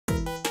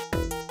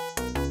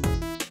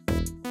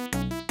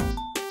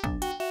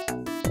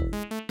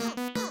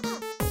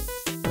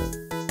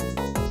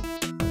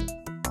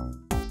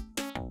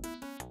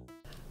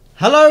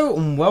Hello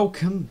and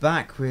welcome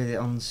back. We're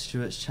on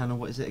Stuart's channel.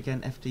 What is it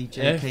again?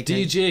 Fdjkkdjf.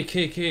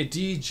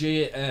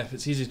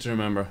 It's easy to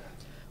remember.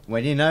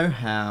 When you know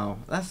how.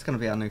 That's going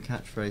to be our new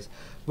catchphrase.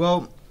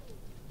 Well,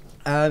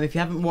 if you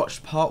haven't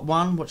watched part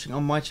 1, watching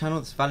on my channel,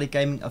 it's Valid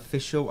Gaming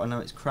Official. I know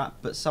it's crap,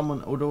 but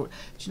someone, do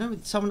you know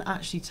someone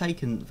actually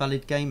taken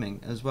Valid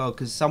Gaming as well?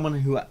 Because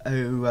someone who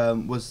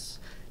was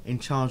in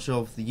charge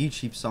of the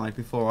YouTube side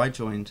before I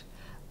joined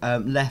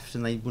left,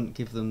 and they wouldn't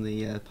give them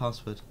the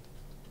password.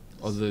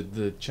 Oh,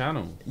 the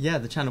channel? Yeah,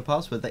 the channel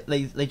password.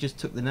 They just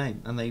took the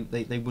name and they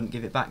wouldn't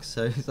give it back.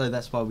 So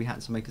that's why we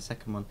had to make a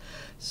second one.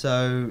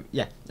 So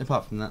yeah,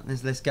 apart from that,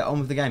 let's get on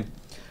with the game.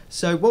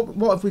 So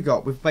what have we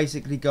got? We've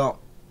basically got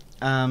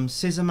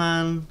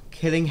Scissorman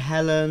killing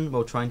Helen,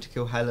 well, trying to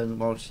kill Helen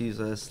while she's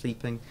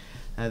sleeping.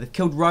 They've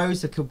killed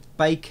Rose, they've killed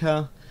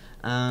Baker,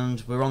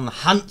 and we're on the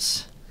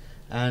hunt.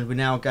 And we're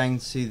now going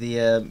to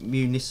the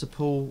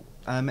municipal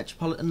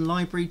metropolitan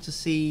library to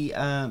see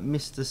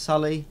Mr.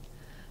 Sully.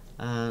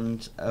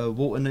 And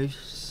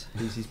Waternoose,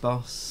 who's his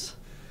boss.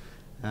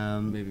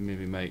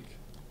 Maybe Mike.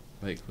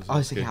 Mike Wazowski. I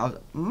was thinking,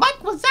 Mike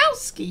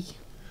Wazowski.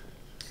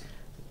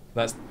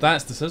 That's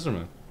the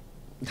Scissorman.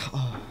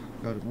 Oh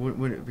God,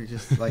 wouldn't it be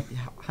just like,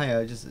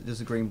 hey, just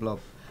a green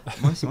blob?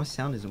 My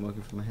sound isn't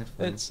working from my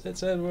headphones.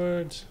 It's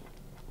Edward.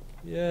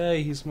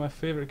 Yay, he's my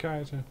favourite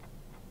character.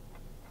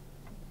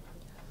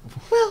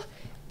 Well,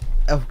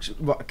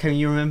 what, can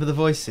you remember the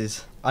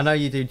voices? I know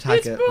you do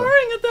tag it. It's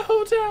boring at the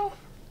hotel.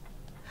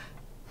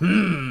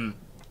 You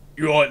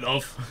right,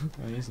 love?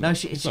 No,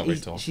 she's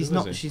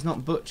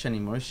not Butch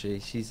anymore, is she?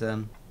 She's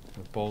Her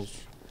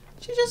balls.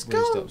 She just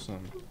goes.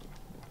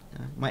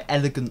 My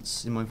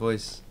elegance in my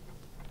voice.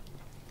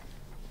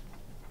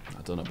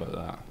 I don't know about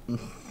that.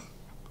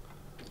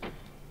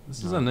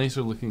 This is a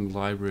nicer looking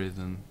library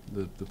than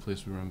the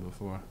place we were in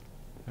before.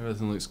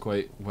 Everything looks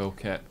quite well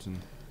kept and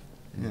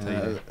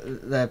tidy.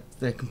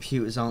 Their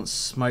computers aren't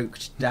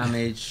smoked,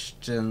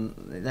 damaged, and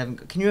they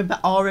haven't. Can you remember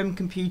RM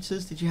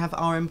computers? Did you have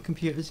RM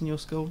computers in your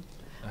school?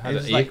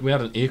 We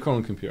had an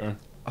Acorn computer.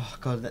 Oh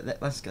God,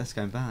 that's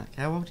going back.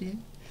 How old are you?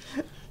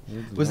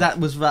 Was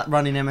that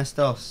running MS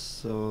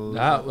DOS or?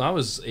 That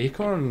was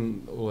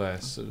Acorn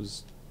OS. It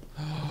was.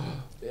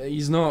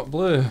 He's not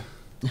blue.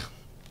 He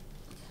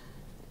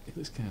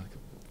looks kind of like a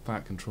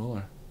fat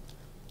controller.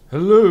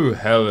 Hello,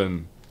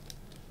 Helen.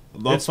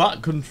 The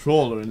fat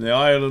controller in the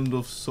island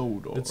of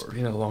Sodor. It's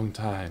been a long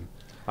time.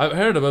 I've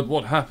heard about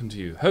what happened to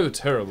you. How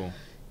terrible.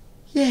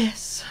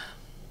 Yes.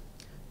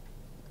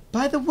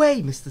 By the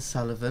way, Mr.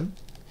 Sullivan.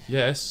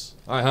 Yes,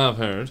 I have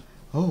heard.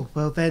 Oh,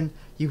 well then,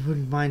 you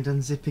wouldn't mind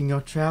unzipping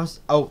your trousers?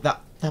 Oh,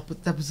 that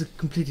was a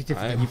completely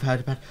different thing you've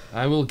heard about.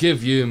 I will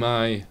give you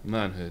my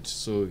manhood,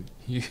 so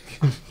you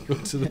can go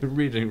to the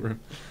reading room.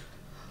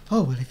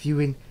 Oh, well, if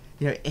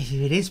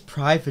it is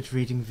private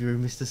reading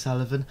room, Mr.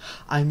 Sullivan,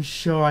 I'm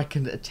sure I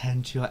can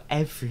attend to your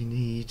every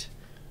need.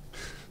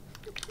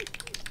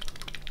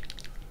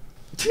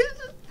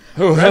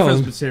 Oh,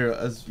 Helen. material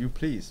as you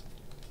please.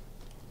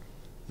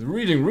 The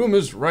reading room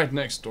is right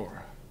next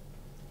door.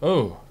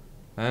 Oh,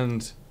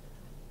 and...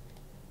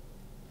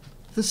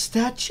 The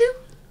statue?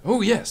 Oh,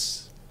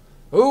 yes.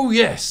 Oh,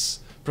 yes.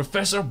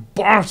 Professor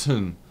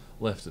Barton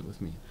left it with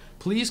me.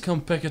 Please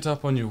come pick it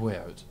up on your way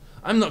out.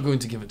 I'm not going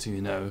to give it to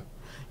you now.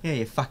 Yeah,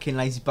 you fucking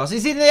lazy boss.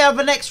 It's in the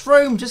other next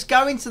room. Just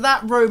go into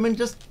that room and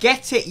just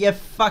get it, you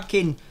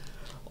fucking...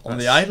 On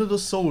the island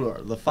of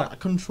Sodor, the fat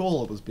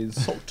controller was being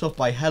sucked up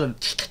by Helen.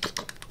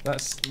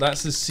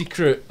 That's his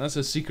secret. That's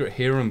his secret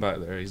harem back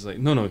there. He's like,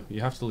 no,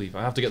 you have to leave.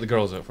 I have to get the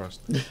girls out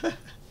first.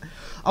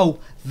 Oh,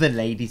 the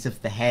ladies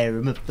of the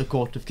harem of the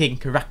court of King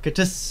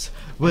Caractacus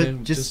were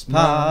just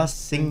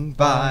passing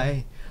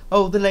by.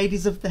 Oh, the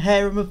ladies of the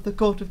harem of the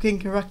court of King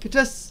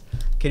Caractacus.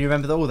 Can you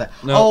remember all that?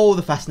 No. Oh,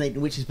 the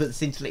fascinating witches put the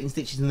scintillating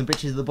stitches in the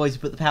breeches of the boys who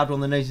put the powder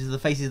on the noses of the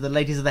faces of the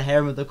ladies of the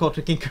harem of the court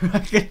of King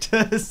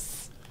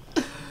Caractacus.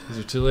 These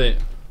are too late.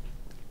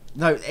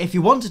 No, if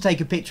you want to take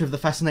a picture of the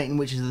fascinating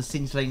witches of the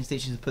scintillating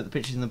stitches and put the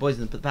pictures in the boys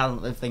and put the powder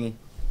on the thingy,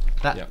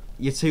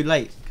 you're too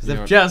late because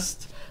they've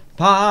just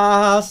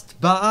passed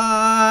by.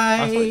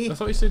 I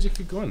thought you said you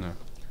could go in there.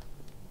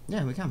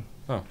 Yeah, we can.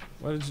 Oh,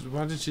 why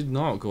did she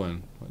not go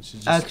in?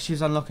 Because she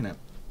was unlocking it.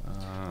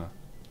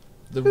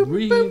 The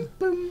reading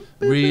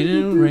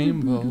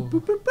rainbow.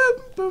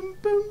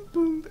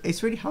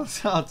 It's really hard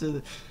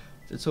to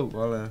talk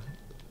while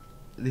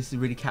this is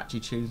really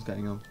catchy tunes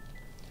going on.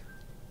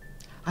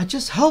 I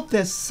just hope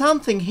there's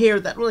something here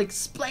that will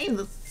explain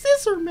the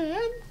Scissor Man.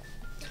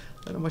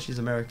 I don't know why she's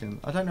American.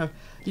 I don't know.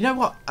 You know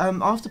what?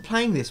 After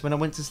playing this, when I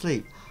went to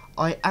sleep,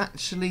 I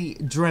actually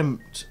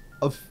dreamt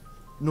of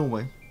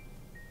Norway.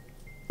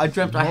 I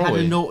dreamt I had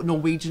a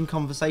Norwegian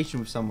conversation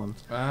with someone.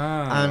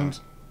 And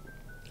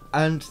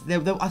I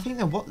think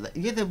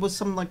there was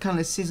some like kind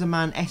of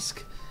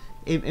Scissorman-esque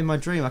in my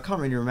dream. I can't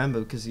really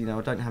remember because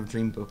I don't have a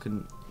dream book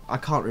and I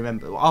can't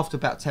remember. After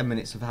about 10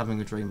 minutes of having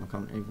a dream, I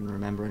can't even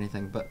remember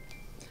anything. But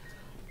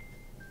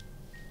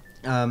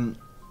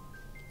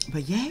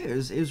yeah, it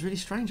was really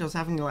strange. I was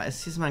having like a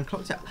Scissorman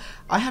clock.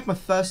 I had my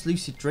first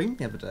lucid dream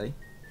the other day.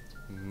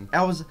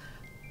 I was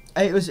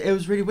It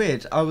was really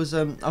weird. I was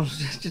I'm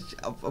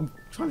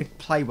trying to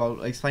play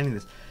while explaining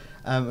this.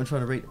 I'm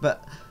trying to read,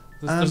 but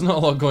there's not a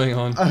lot going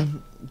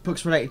on.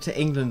 Books related to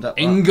England.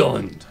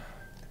 England.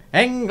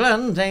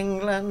 England.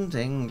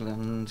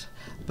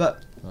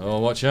 But Oh,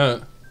 watch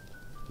out!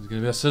 There's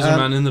gonna be a scissor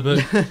man in the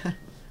book.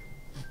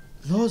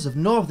 Laws of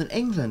Northern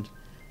England.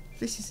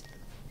 This is.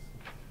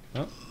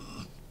 Oh.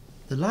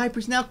 The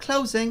library's now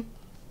closing.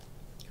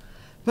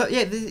 But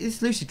yeah,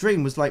 this lucid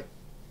dream was like.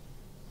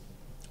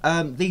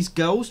 These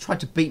girls tried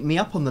to beat me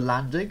up on the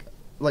landing,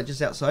 like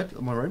just outside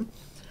of my room,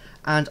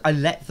 and I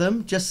let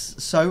them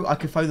just so I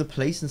could phone the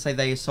police and say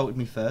they assaulted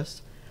me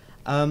first.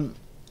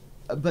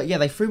 But yeah,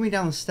 they threw me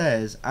down the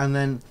stairs, and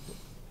then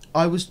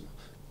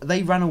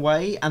they ran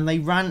away, and they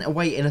ran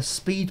away in a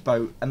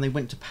speedboat, and they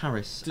went to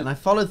Paris, and I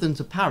followed them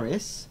to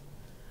Paris,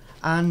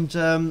 and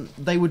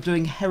they were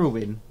doing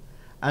heroin.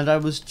 And I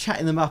was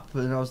chatting them up,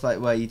 and I was like,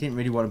 well, you didn't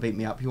really want to beat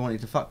me up, you wanted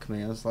to fuck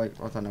me. I was like,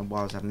 I don't know why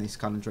I was having this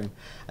kind of dream.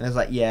 And I was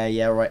like,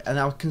 yeah, right. And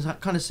I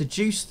kind of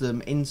seduced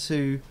them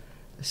into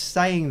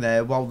staying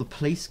there while the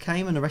police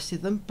came and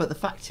arrested them. But the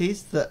fact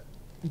is that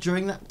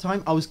during that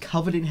time, I was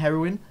covered in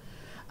heroin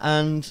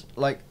and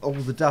like all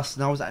the dust,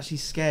 and I was actually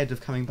scared of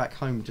coming back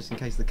home just in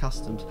case of the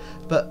customs.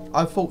 But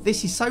I thought,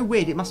 this is so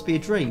weird, it must be a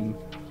dream.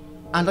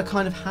 And I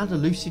kind of had a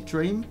lucid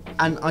dream,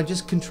 and I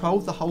just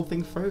controlled the whole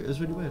thing through. It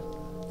was really weird.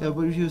 What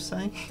were you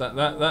saying?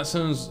 That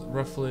sounds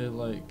roughly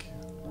like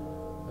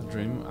a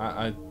dream.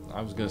 I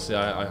was gonna say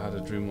I had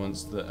a dream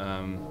once that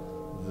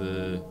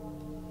the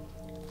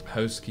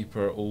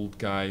housekeeper old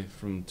guy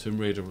from Tomb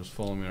Raider was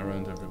following me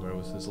around everywhere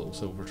with his little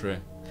silver tray.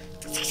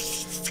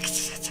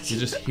 You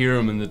just hear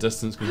him in the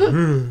distance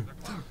going.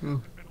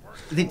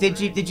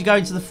 Did you go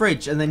into the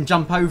fridge and then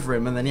jump over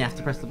him and then you have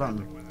to press the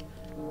button?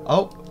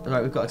 Oh,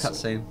 right, we've got a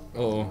cutscene.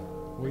 Oh,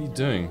 what are you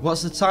doing?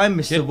 What's the time,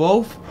 Mr.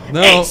 Wolf?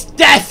 No, it's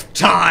death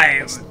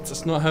time.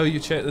 That's not how you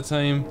check the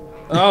time.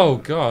 Oh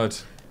God,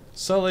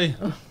 Sully.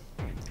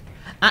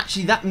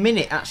 Actually, that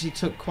minute actually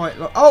took quite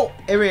long. Oh,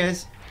 here he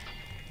is.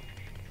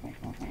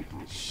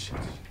 Shit.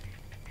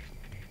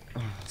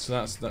 So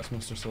that's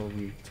Mr.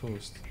 Sullivan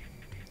toast.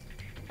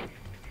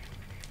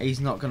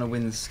 He's not gonna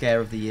win the scare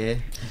of the year.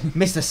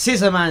 Mr.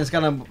 Scissorman's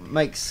gonna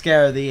make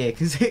scare of the year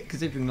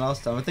considering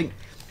last time. I think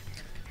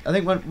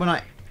when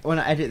I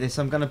edit this,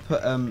 I'm gonna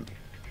put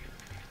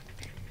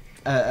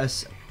a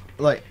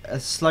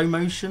slow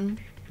motion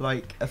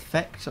like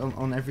effect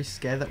on every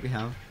scare that we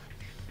have.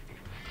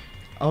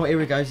 Oh, here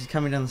he goes. He's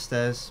coming down the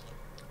stairs.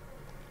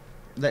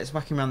 Let's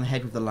whack him around the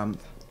head with the lamp.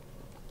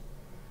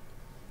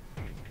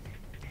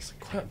 It's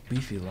quite a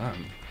beefy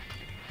lamp.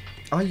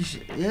 Oh, you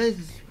should, yeah,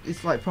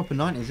 it's like proper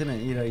 90s, isn't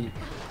it? You know.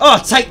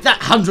 Oh, take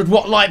that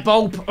 100-watt light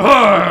bulb!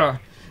 Urgh!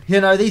 You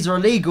know, these are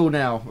illegal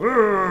now.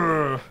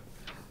 Urgh!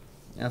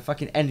 Yeah,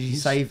 fucking energy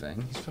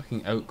saving. He's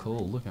fucking out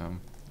cold. Look at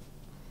him.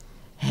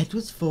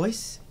 Edward's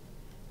voice?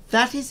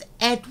 That is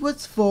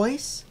Edward's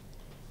voice?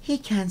 He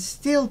can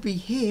still be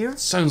here.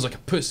 Sounds like a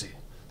pussy.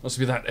 Must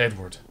be that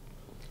Edward.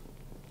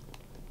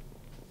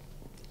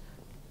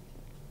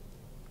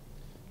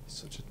 He's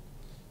such a...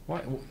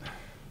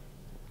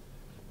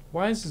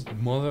 Why is his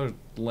mother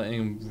letting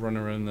him run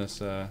around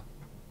this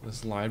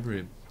this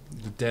library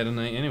dead of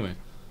night anyway?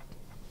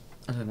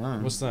 I don't know.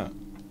 What's that?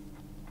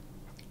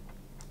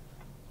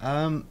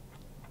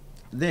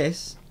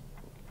 This.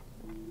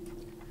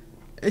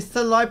 It's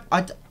the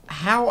library.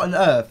 How on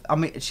earth? I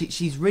mean,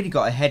 she's really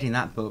got a head in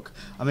that book.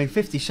 I mean,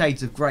 50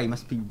 Shades of Grey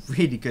must be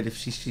really good if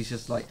she's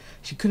just like...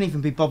 She couldn't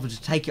even be bothered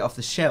to take it off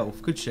the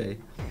shelf, could she?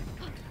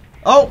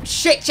 Oh,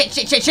 shit!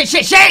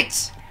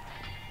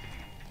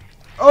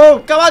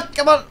 Oh,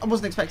 come on! I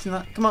wasn't expecting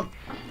that. Come on.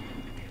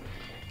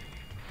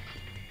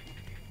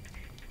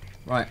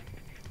 Right.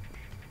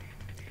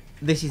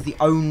 This is the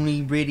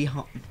only really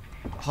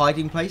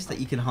hiding place that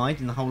you can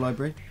hide in the whole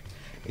library.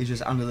 Is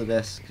just under the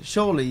desk.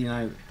 Surely, you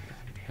know...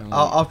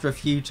 after a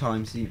few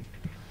times,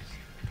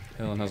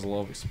 Helen has a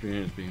lot of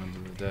experience being under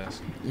the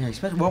desk. Yeah,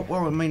 especially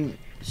well, I mean,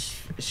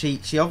 she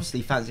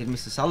obviously fancied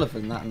Mr.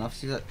 Sullivan that enough.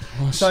 She's like,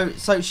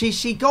 so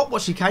she got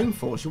what she came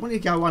for. She wanted to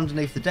go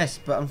underneath the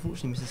desk, but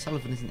unfortunately, Mr.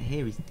 Sullivan isn't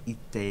here. He's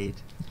dead.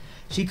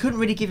 She couldn't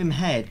really give him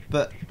head,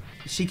 but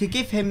she could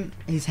give him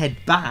his head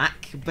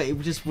back, but it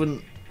just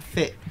wouldn't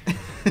fit.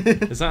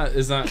 Is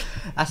that?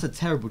 That's a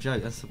terrible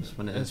joke. That's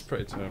what it is. It's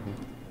pretty terrible.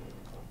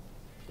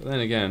 But then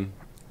again.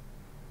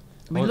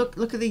 I mean,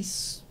 look at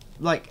these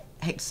like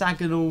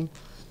hexagonal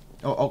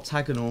or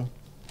octagonal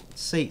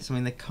seats. I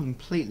mean, they're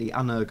completely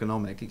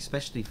unergonomic,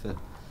 especially for.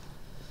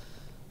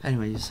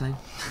 Anyway, you're saying?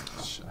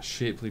 A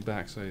shapely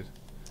backside.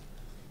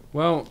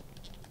 Well,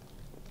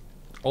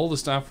 all the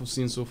staff we've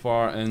seen so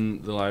far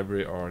in the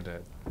library are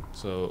dead,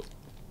 so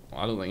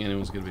I don't think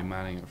anyone's going to be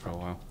manning it for a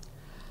while.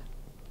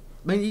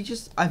 I mean, you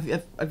just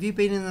have you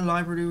been in the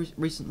library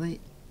recently?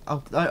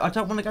 Oh, I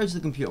don't want to go to the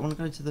computer. I want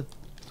to go to the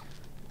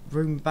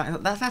room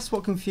back. That's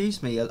what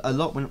confused me a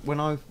lot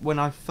when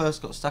I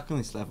first got stuck on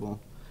this level,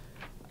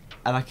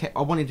 and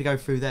I wanted to go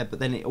through there, but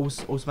then it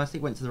automatically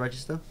went to the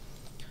register.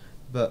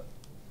 But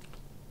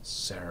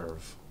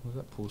serve. What's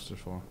that poster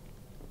for?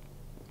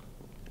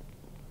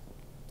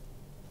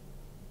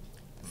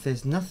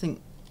 there's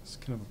nothing. It's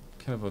kind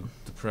of a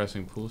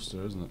depressing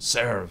poster, isn't it?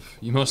 Serve.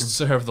 You must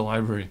serve the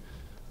library.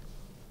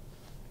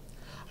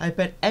 I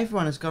bet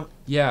everyone has gone.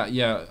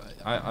 Yeah.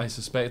 I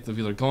suspect they've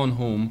either gone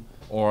home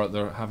or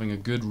they're having a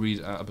good read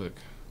at a book.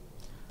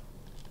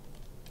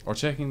 Or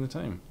checking the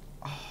time.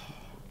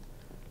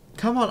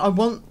 Come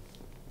on,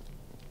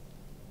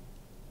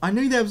 I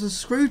knew there was a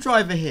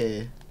screwdriver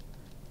here.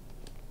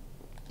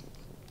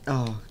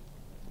 Oh.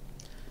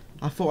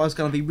 I thought I was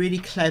going to be really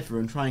clever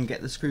and try and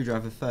get the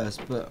screwdriver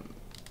first, but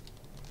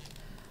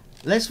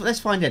let's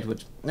find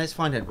Edward. Let's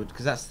find Edward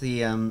because that's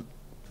the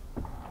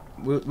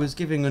was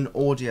giving an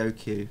audio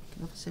cue. Can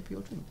I have a sip of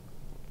your drink?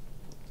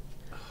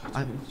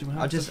 I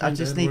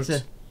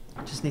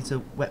just need to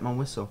wet my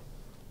whistle.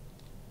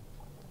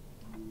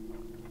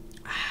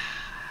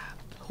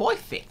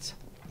 Perfect.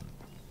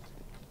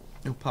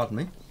 Oh, pardon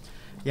me.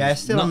 Yeah,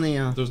 it's still on the.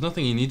 There was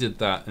nothing you needed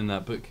that in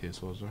that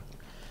bookcase, was there?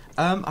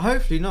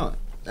 Hopefully not.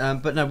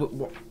 But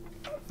no,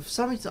 for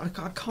some reason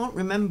I can't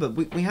remember.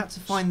 We had to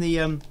find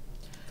the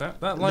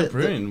That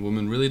librarian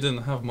woman really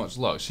didn't have much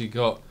luck. She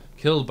got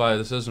killed by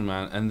the scissor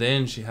man, and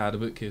then she had a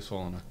bookcase fall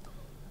on her.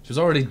 She was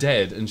already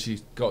dead, and she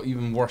got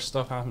even worse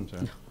stuff happen to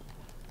her.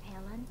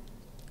 Helen?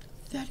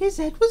 That is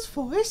Edward's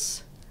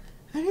voice,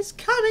 and it's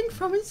coming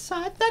from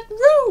inside that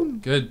room.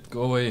 Good,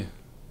 go away.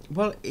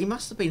 Well, he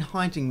must have been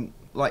hiding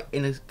like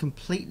in a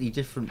completely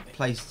different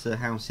place to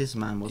how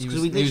Scissorman was, because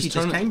we literally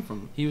just came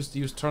from. He was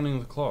turning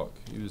the clock.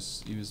 He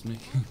was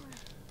making.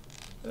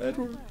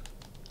 Edward.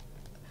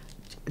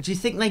 Do you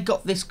think they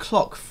got this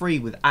clock free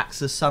with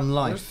AXA Sun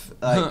Life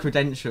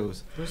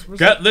credentials?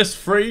 Get this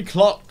free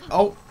clock.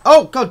 Oh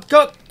God,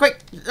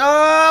 quick!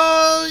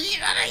 Oh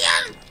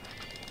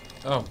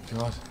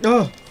God.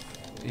 Oh.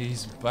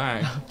 He's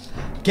back.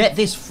 Get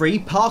this free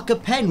Parker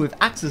pen with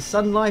AXA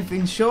Sun Life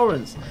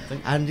insurance,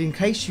 and in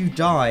case you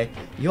die,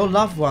 your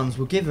loved ones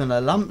will given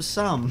a lump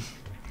sum.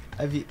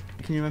 Can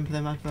you remember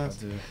them adverts?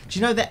 I do. Do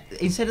you know that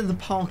instead of the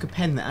Parker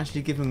pen, they're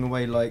actually giving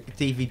away like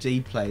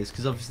DVD players,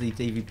 because obviously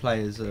DVD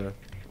players are,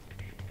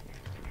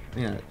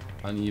 you know,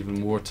 An even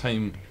more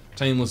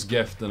timeless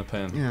gift than a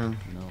pen. yeah.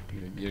 You know,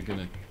 you're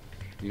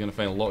gonna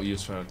find a lot of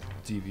use for a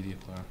DVD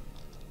player.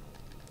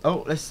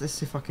 Oh, let's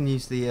see if I can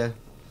use the.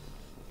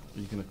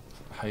 You're gonna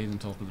hide on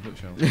top of the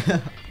bookshelf.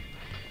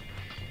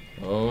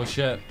 Oh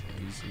shit!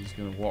 He's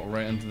gonna walk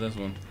right into this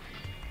one.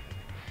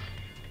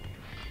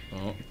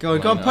 Oh, Go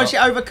on, punch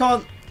it over,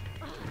 Con.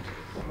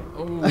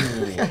 Oh.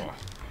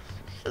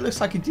 It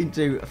looks like it didn't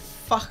do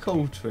fuck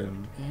all to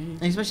him,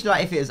 especially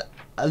like if it was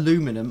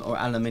aluminum or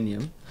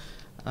aluminium.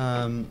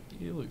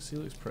 He looks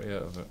pretty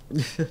out of it.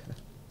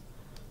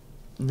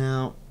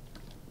 Now,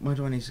 where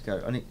do I need to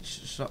go?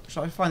 Shall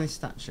I find this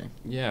statue?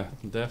 Yeah,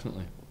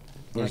 definitely.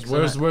 Yeah,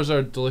 'cause Where's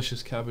our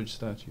delicious cabbage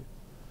statue?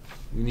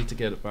 We need to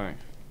get it back.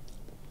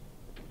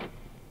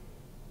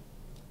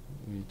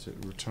 We need to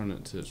return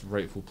it to its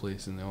rightful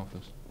place in the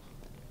office.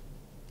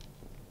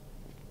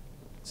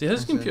 See,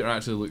 his computer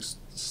actually looks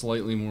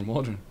slightly more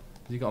modern.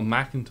 He's got a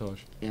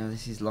Macintosh. Yeah,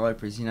 this is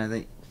libraries. You know,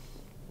 they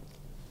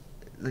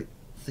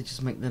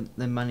just make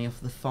their money off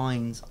the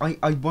fines. I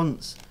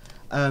went.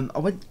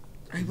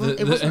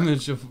 The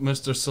image of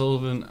Mr.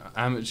 Sullivan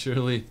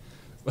amateurly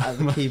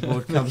the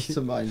keyboard comes to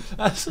mind.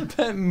 That's a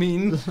bit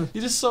mean. You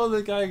just saw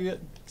the guy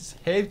get his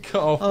head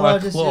cut off by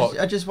a clock.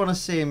 I just want to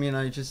see him, you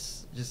know,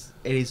 just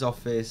in his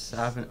office,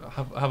 have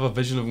a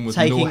vision of him with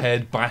no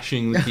head,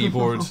 bashing the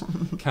keyboard,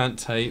 can't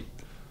type.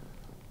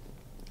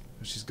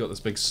 She's got this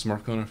big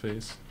smirk on her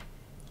face.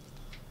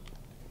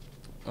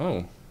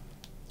 Oh.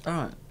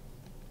 Alright.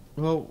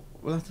 Well,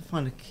 we'll have to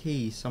find a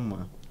key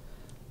somewhere.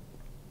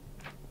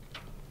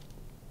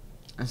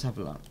 Let's have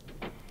a look.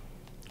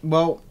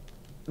 Well,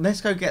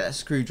 let's go get that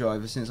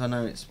screwdriver, since I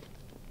know it's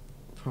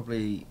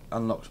probably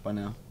unlocked by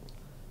now.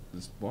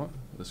 What?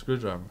 The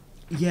screwdriver?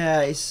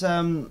 Yeah, it's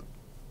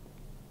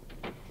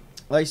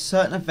like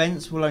certain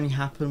events will only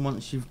happen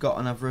once you've got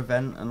another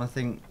event, and I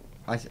think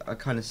I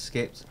kind of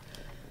skipped.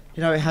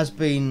 You know, it has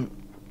been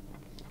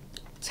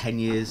 10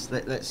 years,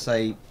 let's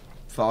say,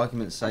 for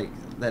argument's sake,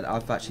 that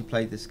I've actually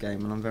played this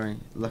game, and I'm very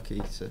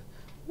lucky to.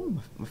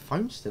 Oh, my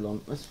phone's still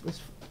on. Let's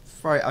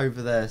throw it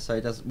over there so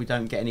it doesn't. We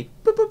don't get any.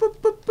 Boop, boop,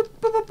 boop, boop, boop,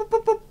 boop, boop,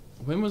 boop, boop.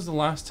 When was the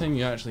last time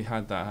you actually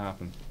had that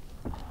happen?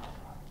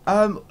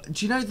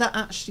 Do you know that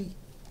actually?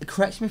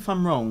 Correct me if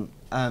I'm wrong.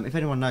 If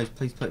anyone knows,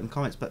 please put it in the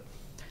comments. But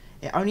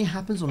it only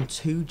happens on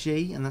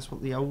 2G, and that's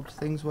what the old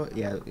things were.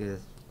 Yeah.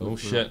 Oh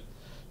shit!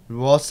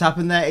 What's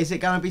happened there? Is it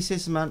gonna be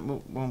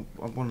Scissorman? Well,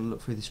 I want to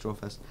look through the straw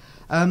first.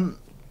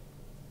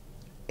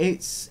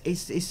 It's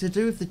to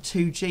do with the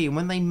 2G, and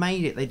when they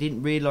made it, they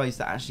didn't realise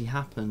that actually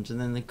happened, and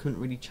then they couldn't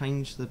really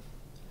change the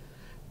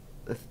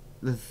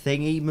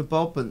thingy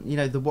mabob, and you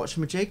know, the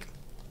whatchamajig.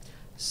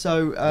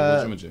 So The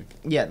whatchamajig.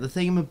 yeah, the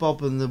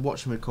thingamabob and the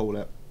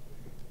whatchamacallit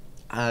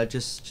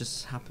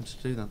just happened to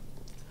do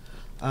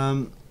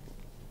that.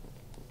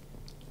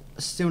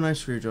 Still no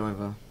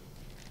screwdriver.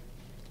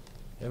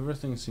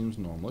 Everything seems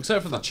normal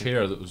except for the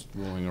chair that was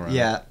rolling around.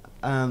 Yeah.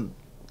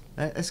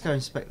 Let's go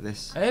inspect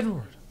this.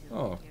 Edward.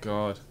 Oh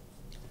God.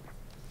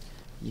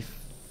 You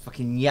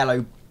Fucking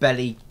yellow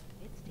belly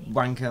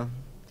wanker.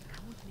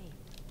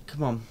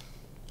 Come on.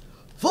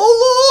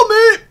 Follow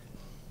me!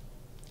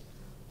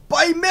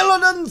 By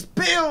Millen's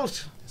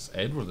build! It's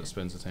Edward that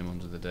spends the time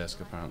under the desk,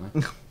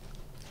 apparently.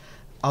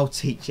 I'll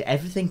teach you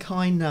everything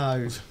I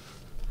know.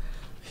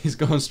 He's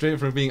gone straight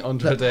from being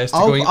under a desk to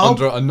I'll- going I'll-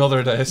 under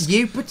another desk.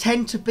 You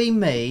pretend to be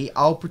me,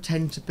 I'll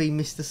pretend to be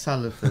Mr.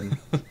 Sullivan.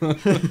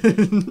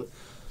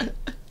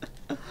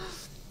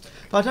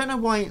 But I don't know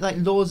why, like,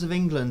 Laws of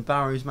England,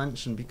 Barrow's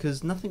mentioned,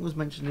 because nothing was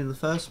mentioned in the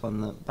first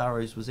one that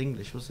Barrow's was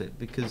English, was it?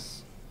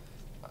 Because...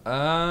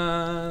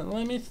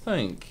 Let me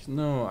think.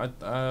 No,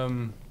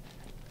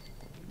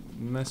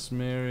 Miss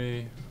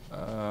Mary,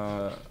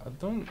 I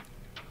don't...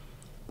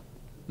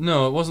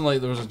 No, it wasn't like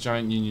there was a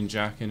giant Union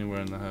Jack anywhere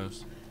in the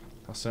house.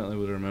 I certainly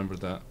would have remembered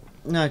that.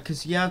 No,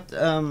 because you had,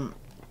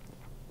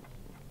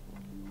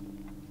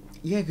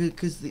 yeah,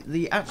 because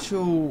the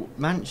actual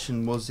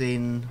mansion was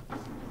in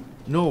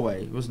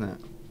Norway, wasn't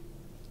it?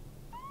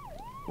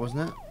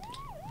 Wasn't it?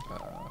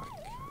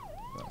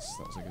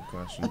 That's a good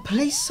question. A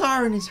police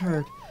siren is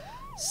heard.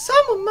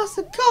 Someone must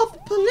have called the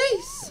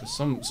police.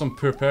 Some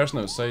poor person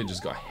outside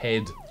just got a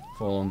head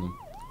fall on them.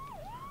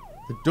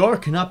 The door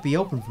cannot be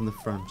opened from the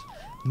front.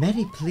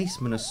 Many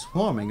policemen are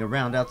swarming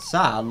around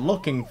outside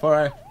looking for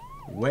a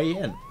way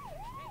in.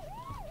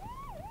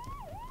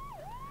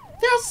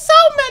 There are so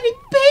many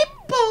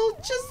people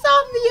just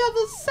on the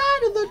other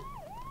side of the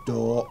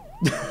door.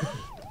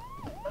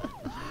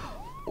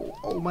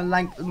 oh,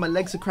 my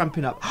legs are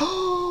cramping up.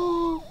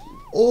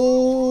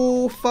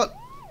 Oh, fuck.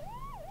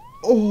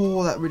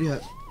 Oh, that really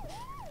hurt.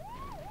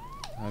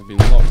 I've been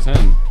locked in.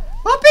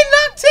 I've been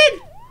locked in!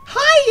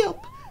 High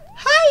up!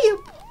 High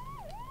up!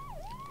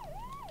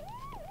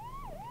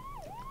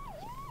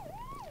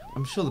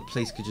 I'm sure the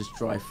police could just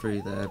drive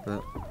through there, but...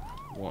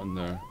 What in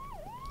there?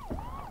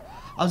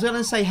 I was going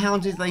to say, how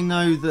did they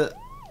know that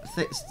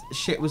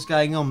shit was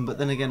going on, but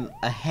then again,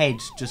 a head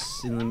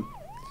just in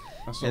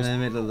the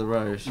middle of the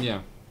road.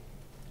 Yeah.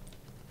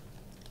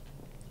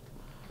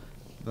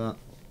 But,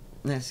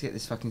 let's get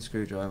this fucking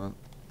screwdriver.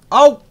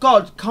 Oh,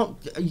 God!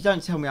 You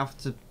don't tell me I have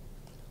to...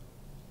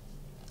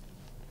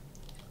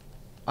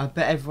 I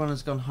bet everyone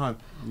has gone home.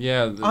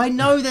 Yeah. I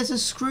know there's a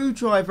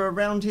screwdriver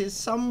around here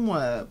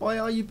somewhere. Why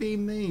are you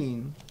being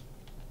mean?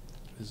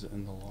 Is it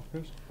in the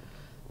lockers?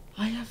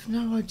 I have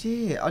no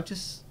idea. I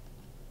just...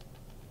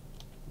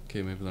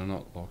 Okay, maybe they're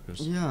not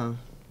lockers. Yeah.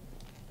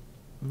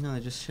 No,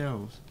 they're just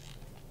shelves.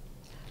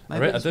 I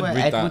Maybe read- I that's did where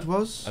read Edward that.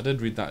 was. I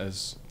did read that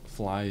as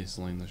flies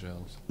line the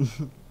shelves.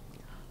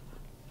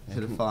 To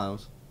the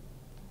files.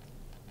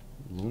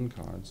 Loan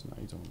cards? No,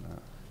 you don't want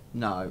that.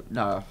 No,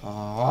 no.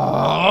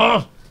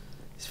 Oh,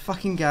 this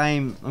fucking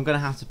game. I'm going to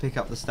have to pick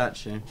up the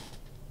statue.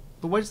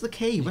 But where's the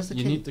key? Where's the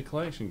You key? need the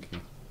collection key.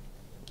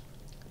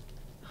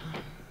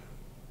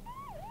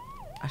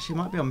 Actually, it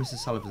might be on Mr.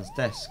 Sullivan's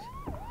desk.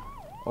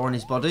 Or on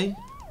his body.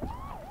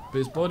 But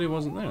his body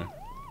wasn't there.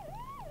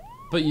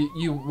 But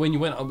you when you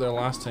went up there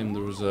last time,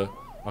 there was a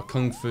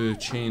kung fu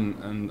chain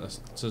and a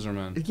scissor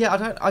man. Yeah,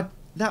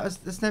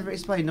 that's never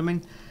explained. I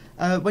mean,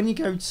 when you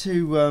go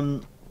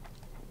to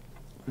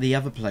the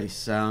other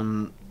place,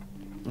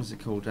 what's it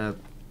called?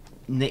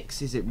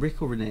 Nick's, is it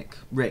Rick or Nick?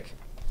 Rick.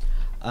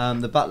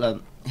 The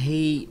butler.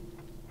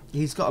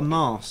 He's got a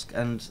mask,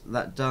 and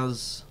that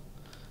does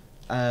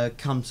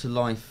come to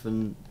life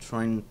and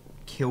try and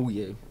kill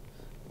you.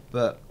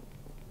 But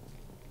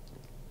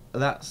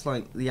that's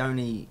like the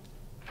only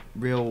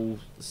real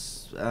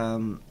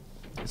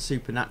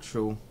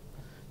supernatural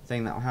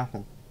thing that will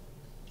happen.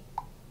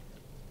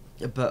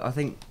 But I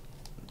think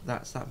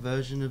that's that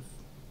version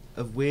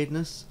of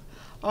weirdness.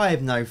 I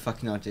have no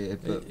fucking idea.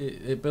 But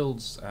It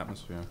builds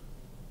atmosphere.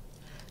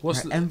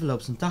 What's there are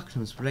envelopes and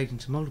documents relating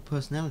to multiple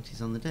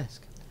personalities on the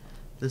desk.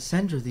 The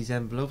sender of these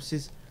envelopes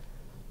is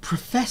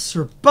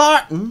Professor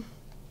Barton.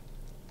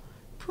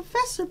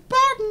 Professor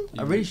Barton.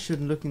 I really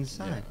shouldn't look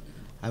inside. Yeah.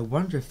 I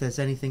wonder if there's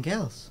anything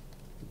else.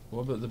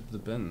 What about the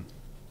bin?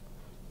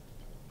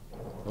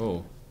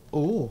 Oh,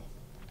 Oh,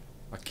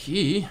 a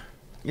key?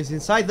 it's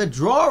inside the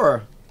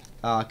drawer.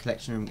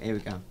 Collection room. Here we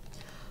go.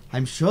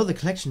 I'm sure the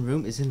collection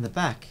room is in the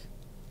back.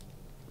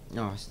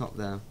 No, it's not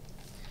there.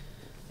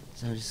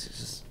 So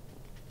just.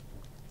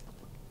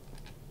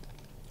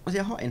 Was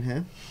it hot in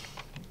here?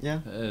 Yeah.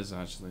 It is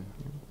actually.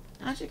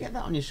 How'd you get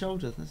that on your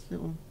shoulder? That's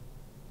little.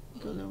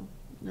 Got a little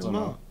Dunno.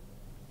 mark.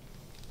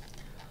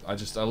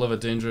 I live a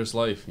dangerous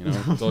life, you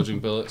know, dodging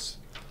bullets,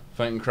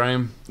 fighting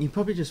crime. You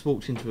probably just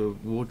walked into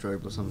a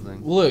wardrobe or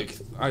something. Look,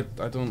 I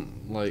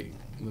don't like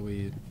the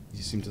way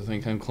you seem to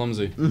think I'm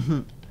clumsy.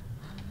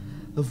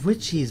 Of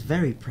which he is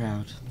very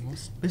proud.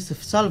 Mr.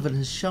 Sullivan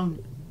has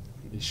shown.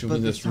 You showed But me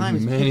the this time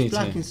is many pitch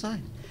black times.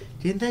 inside.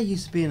 Didn't there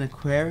used to be an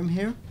aquarium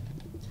here?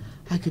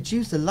 I could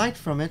use the light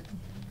from it.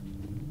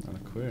 An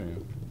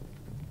aquarium.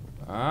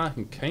 Ah, I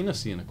can kind of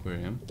see an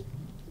aquarium.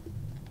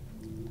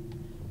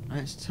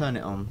 Let's turn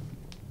it on.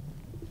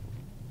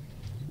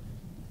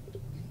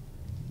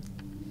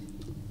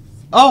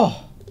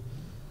 Oh!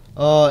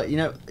 You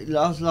know,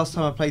 last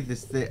time I played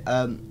this,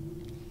 the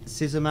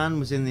Scissor Man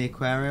was in the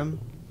aquarium.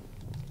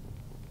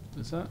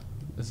 Is that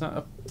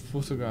a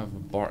photograph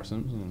of Bart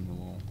Simpson on the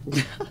wall?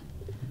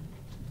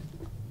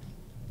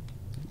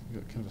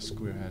 Got kind of a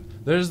square head.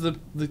 There's the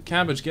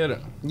cabbage. Get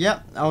it.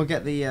 Yep, I'll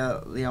get the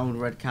old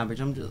red cabbage.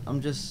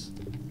 I'm just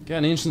Get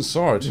an ancient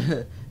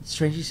sword.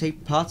 strangely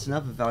shaped parts and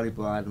other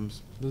valuable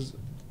items. There's,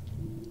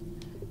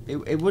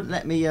 It wouldn't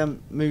let me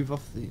move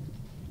off the.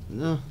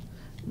 No,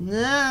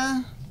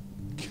 nah.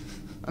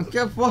 Okay,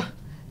 what?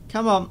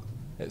 Come on.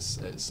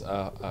 it's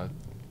a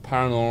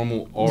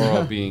paranormal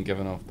aura being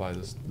given off by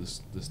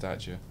the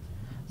statue.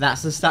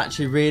 That's the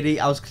statue, really.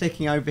 I was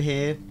clicking over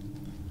here.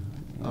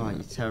 Oh,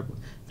 you're terrible.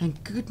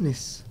 Thank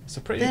goodness. It's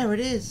a pretty. There it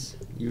is.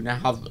 You now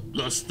have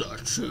the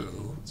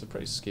statue. It's a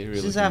pretty scary.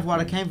 This is what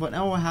I came for.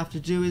 Now all I have to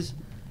do is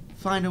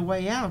find a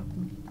way out.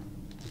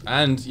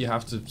 And you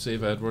have to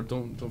save Edward.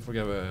 Don't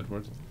forget about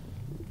Edward.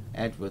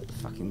 Edward, the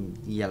fucking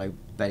yellow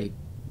bellied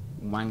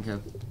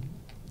wanker.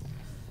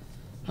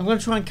 I'm going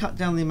to try and cut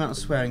down the amount of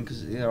swearing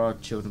because there are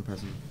children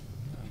present.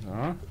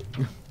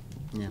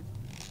 Yeah.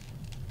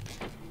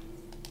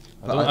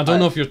 I don't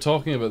know if you're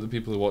talking about the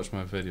people who watch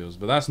my videos,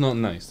 but that's not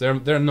nice.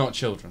 They're not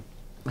children.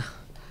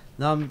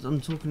 No, I'm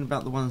talking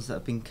about the ones that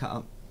have been cut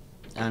up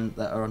and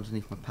that are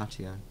underneath my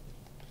patio.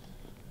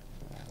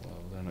 Well,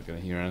 they're not going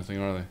to hear anything,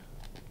 are they?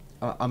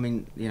 I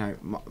mean, you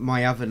know,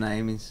 my other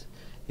name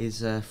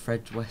is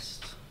Fred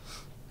West.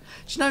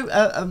 Do you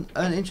know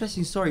an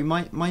interesting story?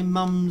 My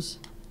mum's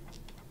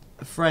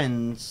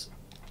friends,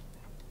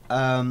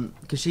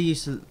 because she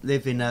used to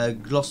live in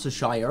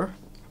Gloucestershire,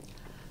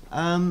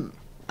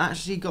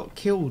 actually got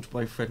killed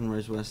by Fred and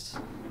Rose West.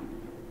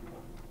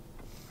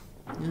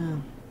 Yeah.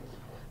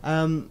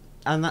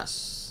 And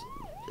that's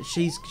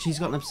she's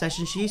got an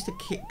obsession. She used to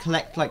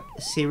collect like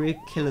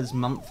serial killers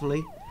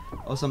monthly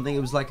or something. It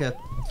was like a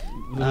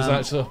There was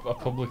actually a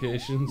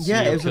publication,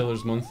 yeah, Serial it was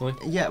Killers Monthly.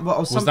 Yeah, well,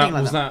 or something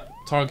Was that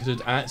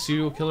targeted at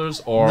serial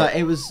killers, or no?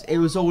 It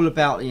was all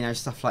about, you know,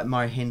 stuff like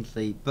Murray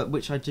Hindley, but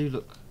which I do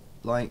look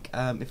like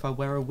if I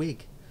wear a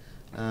wig.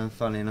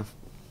 Funny enough,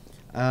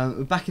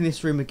 we're back in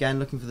this room again,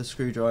 looking for the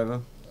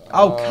screwdriver.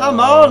 Oh, come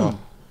on!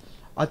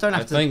 I don't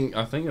have to.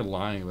 I think you're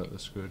lying about the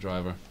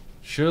screwdriver.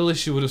 Surely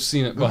she would have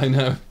seen it by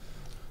now.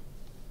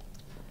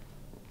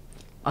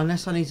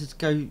 Unless I needed to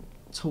go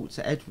talk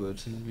to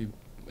Edward. Maybe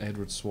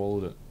Edward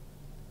swallowed it,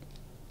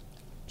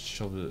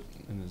 shoved it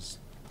in his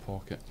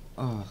pocket.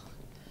 Oh,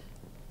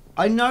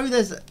 I know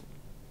there's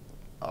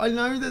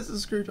a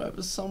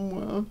screwdriver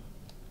somewhere.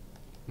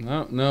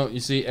 No. You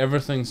see,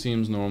 everything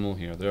seems normal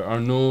here. There are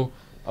no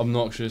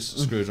obnoxious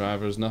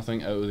screwdrivers.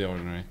 Nothing out of the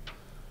ordinary.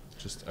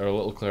 Just our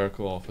little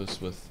clerical office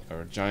with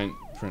our giant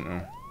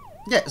printer.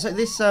 Yeah. So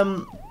this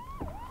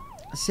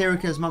Serial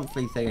Killers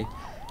Monthly thing,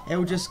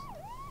 it'll just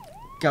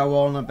go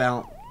on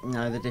about, you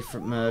know, the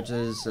different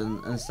murders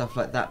and stuff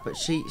like that, but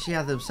she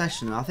had the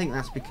obsession. I think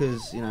that's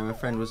because, you know, her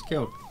friend was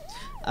killed,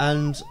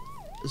 and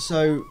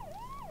so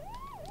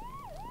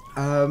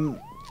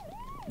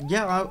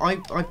yeah,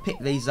 I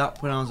picked these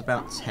up when I was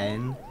about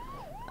 10,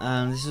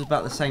 and this is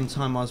about the same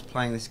time I was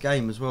playing this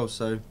game as well.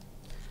 So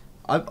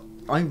I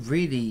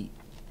really,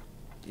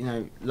 you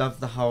know, love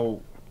the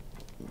whole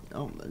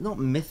not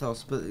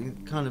mythos, but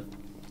kind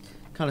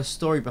of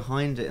story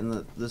behind it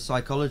and the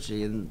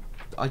psychology, and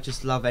I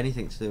just love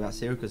anything to do about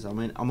serial killers. I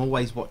mean, I'm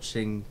always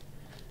watching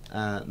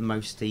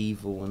Most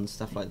Evil and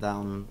stuff like that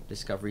on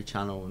Discovery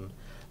Channel, and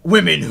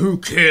Women Who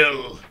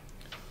Kill.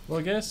 Well,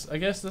 I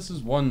guess this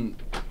is one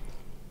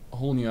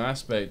whole new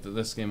aspect that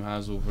this game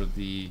has over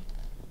the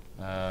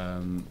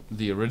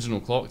original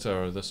Clock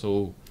Tower. This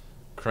whole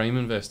crime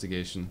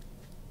investigation,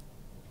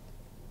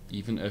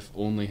 even if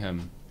only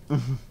him.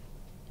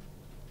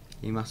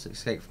 He must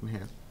escape from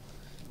here.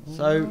 Well,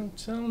 So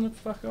tell him to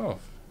fuck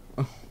off.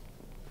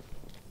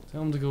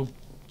 Tell him to go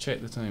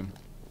check the time.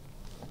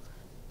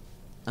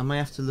 I may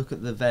have to look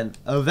at the vent.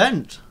 A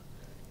vent!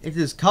 It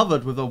is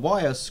covered with a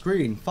wire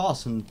screen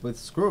fastened with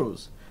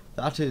screws.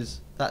 That's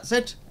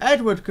it.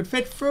 Edward could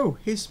fit through.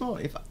 He's small.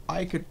 If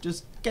I could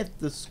just get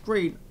the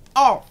screen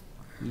off.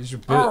 Use your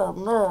boot. Oh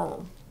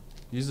no.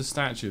 Use the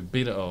statue.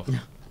 Beat it off.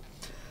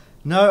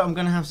 No, I'm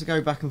gonna have to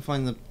go back and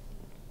find the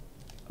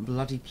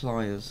bloody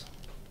pliers.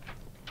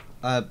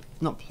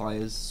 Not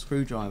pliers,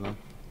 screwdriver.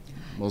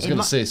 Well, I was going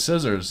to say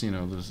scissors. You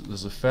know,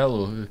 there's a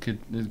fellow who could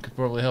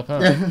probably help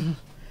out.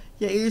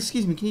 Yeah,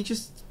 excuse me. Can you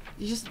just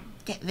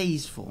get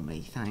these for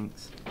me?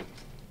 Thanks.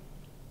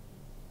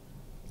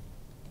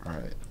 All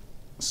right.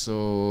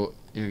 So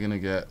you're gonna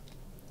get.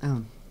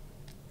 I'm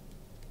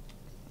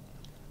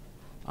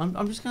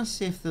just gonna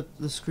see if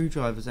the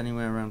screwdriver's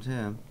anywhere around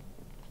here.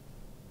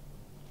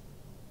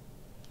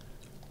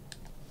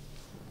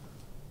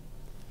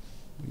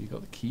 You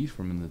got the key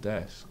from in the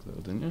desk, though,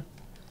 didn't you?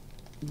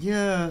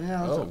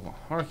 Yeah. Oh,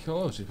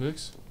 archaeology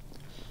books.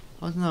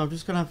 I don't know. I'm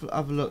just gonna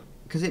have a look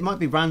because it might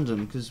be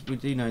random. Because we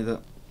do know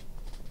that.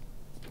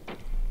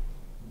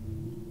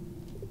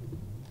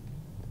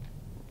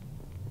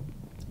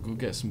 Go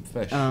get some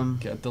fish.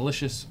 Get a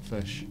delicious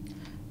fish.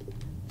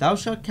 Thou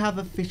shalt have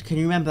a fish. Can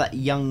you remember that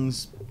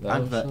Young's Thou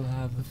advert? shall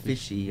have a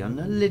Fishy on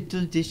a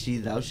little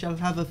dishy. Thou shalt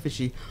have a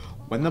fishy.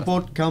 When the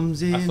boat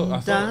comes in, I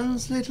thought-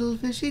 dance, little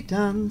fishy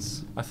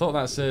dance. I thought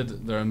that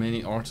said there are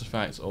many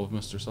artifacts of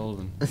Mr.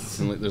 Sullivan.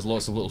 And like, there's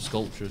lots of little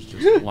sculptures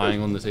just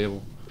lying on the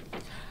table.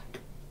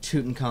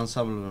 Tutankhamun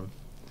Sullivan.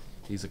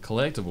 He's a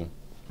collectible.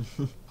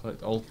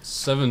 Collect all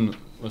 7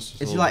 Mr. Is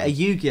he Sullivans. like a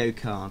Yu-Gi-Oh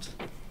card?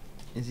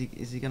 Is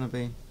he gonna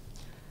be?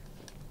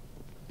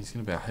 He's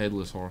gonna be a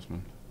headless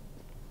horseman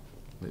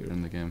later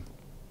in the game.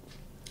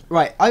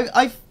 Right,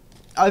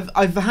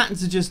 I've had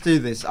to just do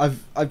this.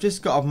 I've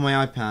just got up on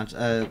my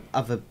iPad.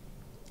 Other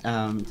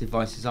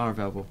devices are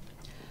available,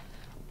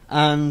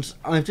 and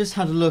I've just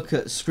had a look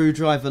at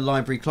Screwdriver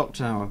Library Clock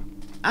Tower,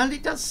 and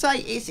it does say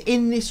it's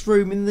in this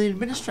room in the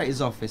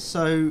administrator's office.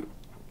 So,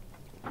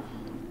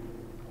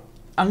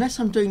 unless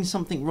I'm doing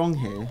something wrong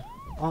here,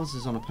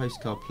 answers on a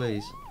postcard,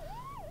 please.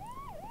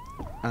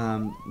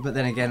 But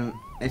then again,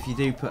 if you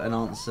do put an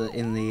answer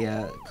in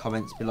the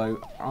comments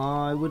below,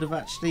 I would have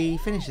actually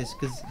finished this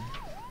because,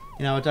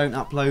 you know, I don't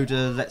upload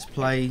a Let's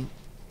Play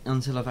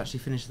until I've actually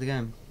finished the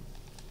game.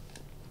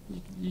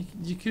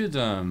 You could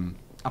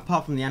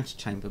Apart from the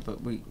antechamber,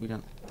 but we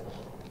don't.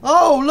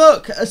 Oh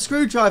look! A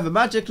screwdriver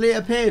magically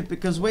appeared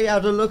because we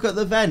had a look at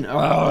the vent. Oh,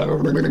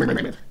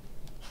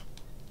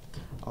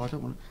 I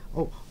don't want.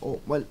 Oh,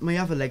 well, my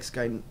other leg's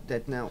going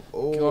dead now.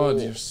 Oh,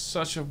 God, you're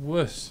such a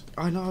wuss.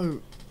 I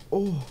know.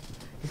 Oh,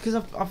 it's because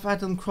I've had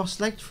them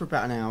cross-legged for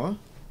about an hour.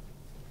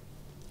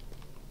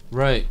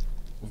 Right,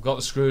 we've got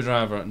the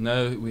screwdriver.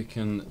 Now we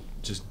can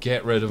just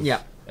get rid of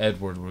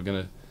Edward. We're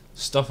gonna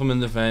stuff him in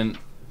the vent.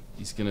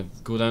 He's gonna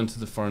go down to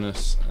the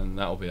furnace, and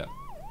that'll be it.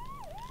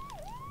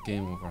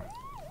 Game over.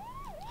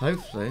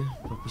 Hopefully,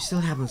 but we still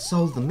haven't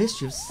solved the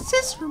mystery of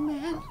Scissor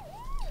Man.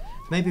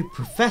 Maybe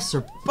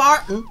Professor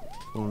Barton.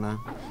 Oh no.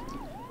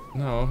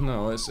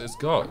 No, it's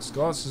Gots.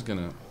 Gots is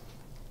gonna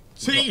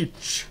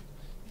Teach.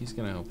 He's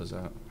gonna help us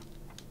out.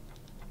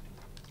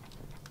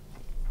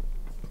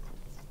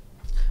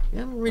 We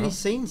haven't really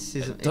seen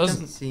Scissor. It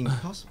doesn't seem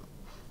possible.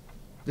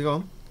 Go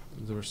on.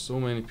 There were so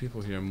many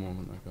people here a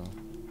moment ago.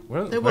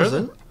 Where There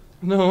wasn't.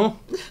 No,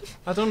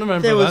 I don't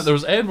remember There that. was- There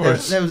was Edward.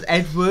 There was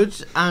Edward,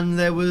 and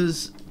there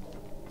was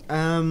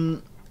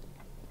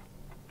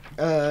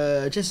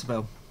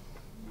Jezebel,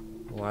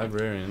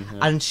 Librarian. Yeah.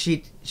 and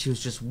she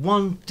was just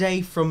one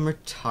day from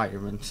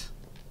retirement.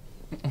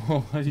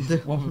 Oh, what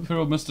about poor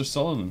old Mr.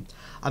 Sullivan?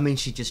 I mean,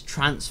 she just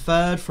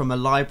transferred from a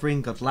library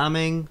in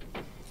Godalming,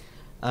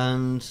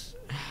 and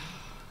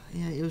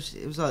yeah, it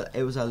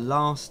was her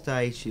last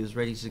day. She was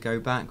ready to go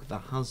back with her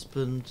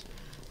husband,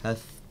 her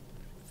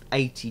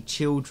 80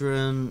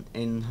 children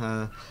in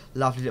her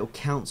lovely little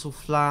council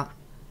flat.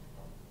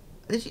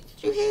 Did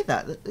you hear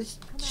that? This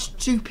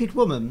stupid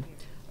woman,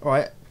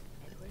 right,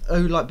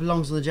 who like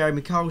belongs on the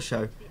Jeremy Kyle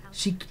show,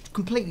 she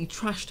completely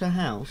trashed her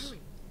house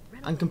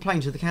and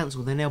complained to the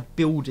council. They're now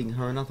building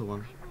her another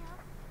one.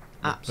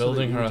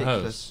 Absolutely Building her ridiculous.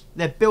 a house.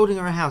 They're building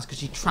her a house because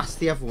she trashed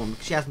the other one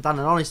because she hasn't done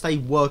an honest day's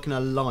work in her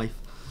life.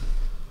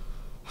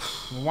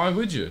 Well, why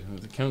would you?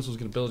 The council's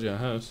going to build you a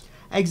house.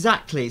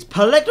 Exactly, it's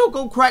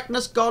political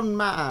correctness gone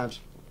mad.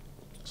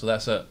 So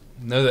that's it.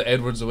 Now that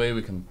Edward's away,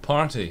 we can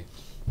party.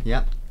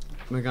 Yep,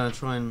 we're gonna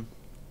try and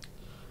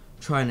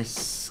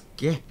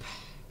escape.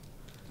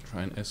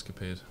 Try an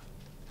escapade.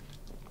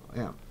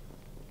 Yeah.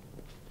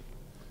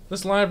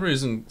 This library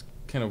is in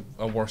kind of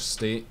a worse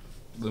state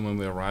than when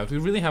we arrived. We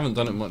really haven't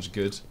done it much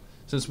good.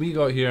 Since we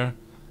got here,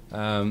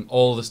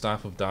 all the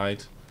staff have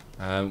died.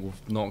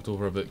 We've knocked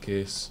over a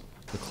bookcase.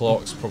 The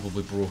clock's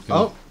probably broken.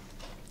 Oh,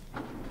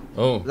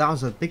 Oh. that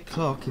was a big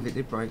clock if it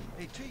did break.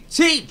 Hey,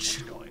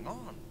 Teach! what's going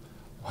on?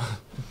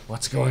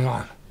 What's going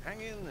on? Hang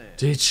in there.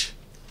 Teach.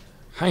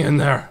 Hang in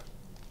there.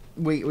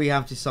 We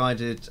have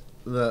decided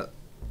that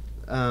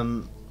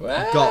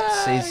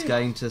Gots is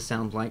going to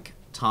sound like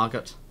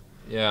Target.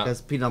 Yeah.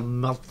 There's been a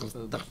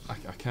multiple.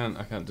 I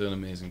can't do an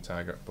amazing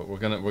Taggart, but we're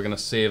gonna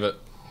save it.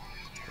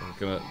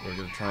 We're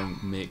gonna try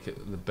and make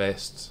it the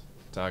best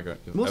Taggart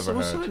you've What ever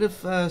heard. side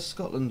of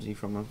Scotland are you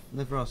from? I've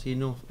never asked. Are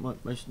you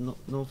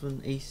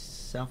northern,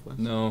 east, southwest?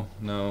 No.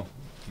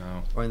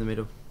 Or in the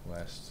middle?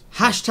 West.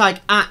 Hashtag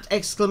 @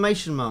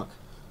 exclamation mark.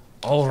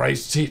 All right,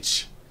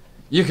 Teach.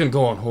 You can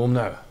go on home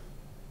now.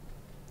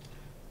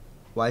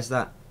 Why is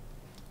that?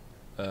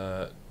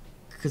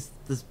 Because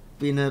there's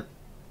been a.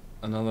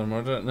 Another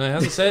murder? No, he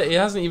hasn't said. He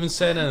hasn't even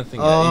said anything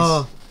yet.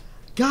 Oh,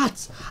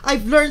 Gods!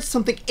 I've learned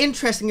something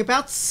interesting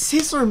about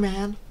Scissor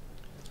Man.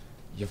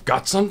 You've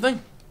got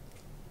something?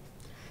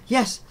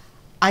 Yes,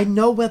 I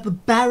know where the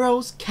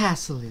Barrows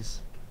Castle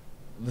is.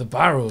 The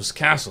Barrows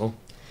Castle.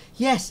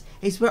 Yes,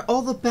 it's where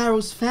all the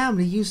Barrows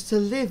family used to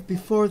live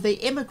before they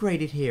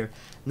immigrated here.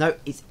 No,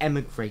 it's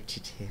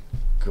emigrated here.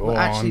 Go Well,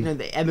 on. actually, no,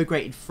 they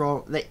emigrated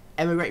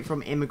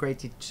from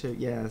immigrated to,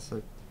 yeah,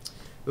 so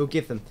we'll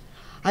give them.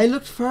 I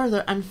looked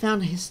further and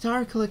found a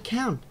historical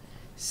account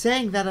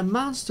saying that a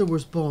monster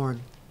was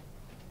born.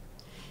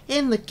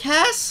 In the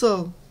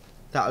castle!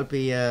 That would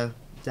be,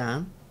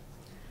 Dan.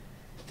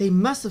 They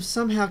must have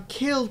somehow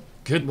killed...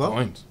 Good What?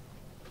 point.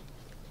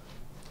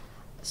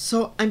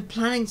 So I'm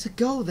planning to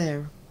go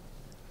there.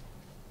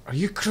 Are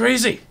you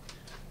crazy?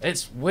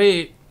 It's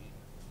way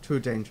Too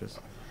dangerous.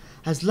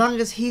 As long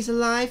as he's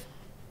alive,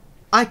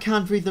 I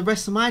can't read the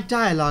rest of my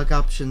dialogue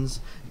options.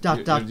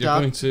 You're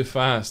going too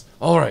fast.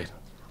 All right.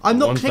 I'm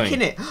not One clicking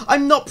thing. it.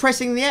 I'm not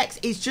pressing the X.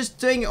 It's just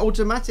doing it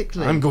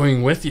automatically. I'm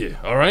going with you.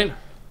 All right.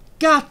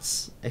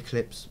 Guts!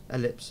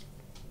 Ellipse.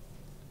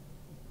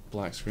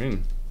 Black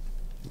screen.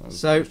 That was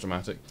So-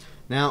 dramatic.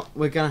 Now,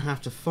 we're going to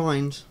have to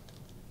find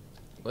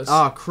Let's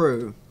our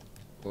crew.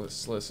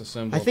 let's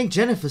assemble. I think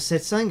Jennifer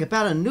said something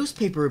about a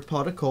newspaper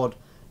reporter called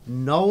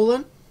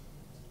Nolan.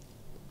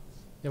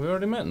 Yeah, we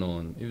already met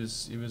Nolan. He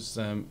was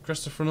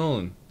Christopher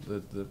Nolan,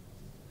 the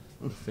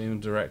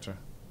famed director,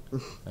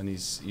 and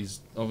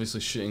he's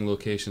obviously shooting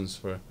locations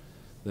for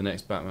the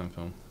next Batman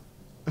film.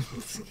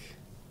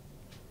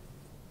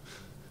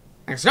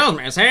 Excuse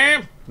me,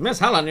 sir. Miss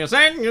Helen, you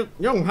said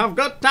you have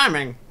good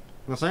timing.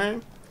 You see?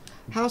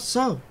 How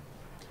so?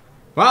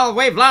 Well,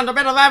 we've learned a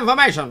bit of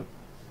information.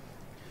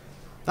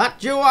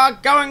 That you are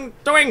going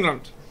to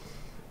England.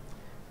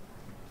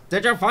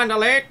 Did you find a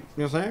lead,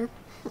 you see?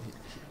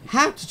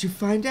 How did you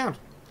find out?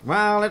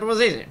 Well, it was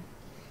easy.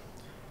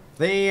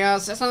 The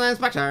assistant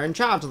inspector in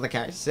charge of the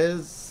case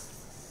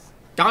is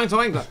going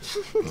to England.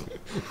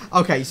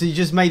 Okay, so you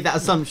just made that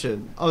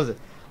assumption. Oh, was it?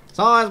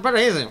 So it's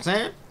pretty easy, you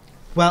see?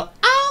 Well,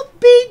 I'll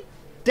be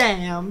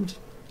damned.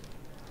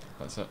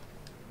 That's it.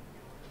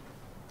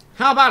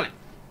 How about it?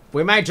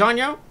 We may join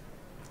you?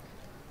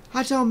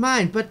 I don't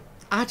mind, but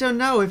I don't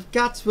know if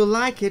Guts will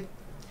like it.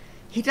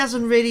 He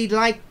doesn't really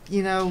like,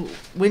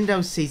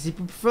 window seats. He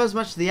prefers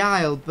much the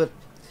aisle, but,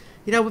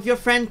 with your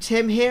friend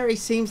Tim here, he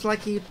seems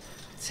like he'd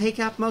take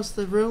up most of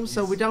the room,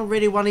 so we don't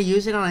really want to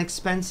use it on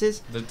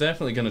expenses. They're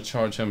definitely going to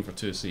charge him for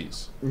 2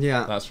 seats.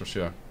 Yeah. That's for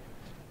sure.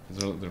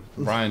 They're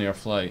Ryanair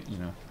flight,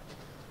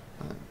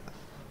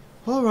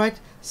 Alright,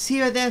 see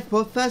you at the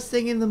airport first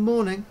thing in the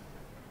morning.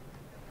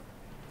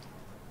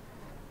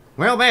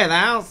 We'll be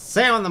there.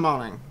 See you in the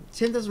morning.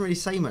 Tim doesn't really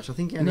say much. I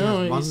think he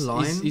only has one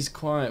line. He's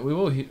quiet.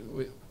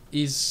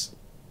 He's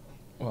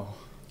well.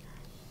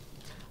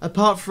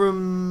 Apart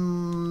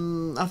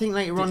from, I think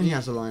later on he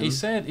has a line. He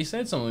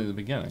said something at the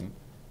beginning,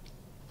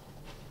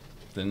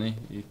 didn't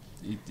he?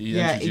 He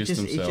yeah, introduced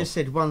himself. He just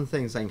said one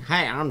thing, saying,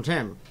 "Hey, I'm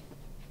Tim."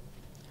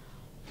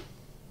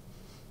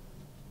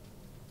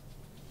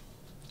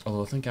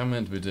 Although I think I'm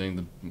meant to be doing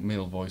the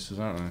male voices,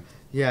 aren't I?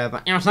 Yeah,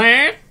 but you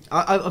see,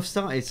 I've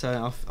started,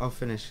 so I'll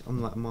finish.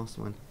 I'm like a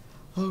mastermind.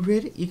 Oh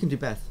really? You can do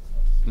Beth.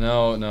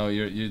 No,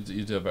 you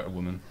do a better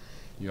woman.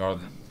 You are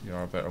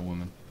a better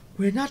woman.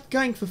 We're not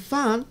going for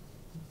fun.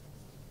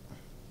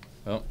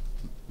 Oh,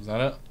 was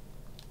that it?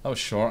 That was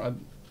short.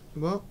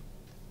 Well,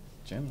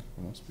 Jennifer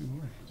must be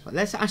worried.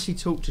 let's actually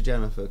talk to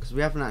Jennifer because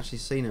we haven't actually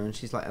seen her, and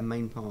she's like a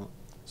main part.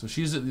 So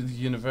she's at the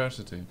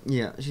university.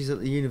 Yeah, she's at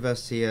the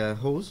university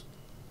halls.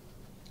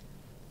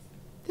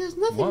 There's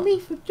nothing What? me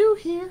to do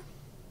here.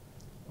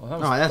 Well,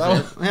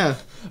 That's it. Yeah.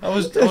 I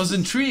was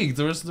intrigued.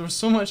 There was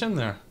so much in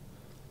there.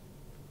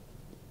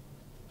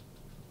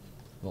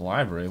 The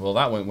library. Well,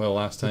 that went well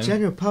last The time.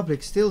 general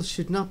public still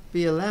should not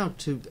be allowed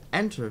to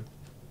enter.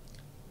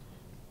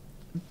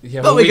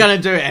 Yeah, But we're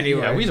gonna do it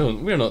anyway. Yeah,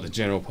 we're not the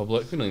general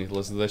public. We don't need to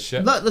listen to this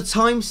shit. Look, the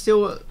time's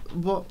still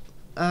what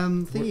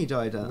thing he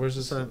died at. Where's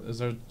this? So,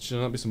 Should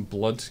there not be some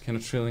blood kind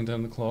of trailing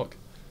down the clock?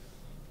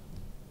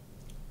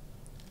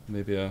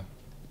 Maybe a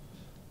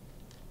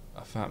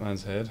fat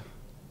man's head.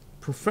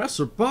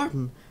 Professor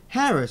Barton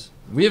Harris.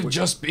 We have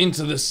just been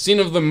to the scene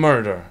of the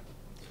murder.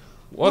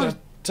 What a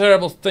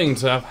terrible thing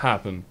to have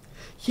happen.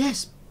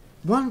 Yes,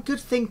 one good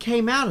thing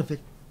came out of it.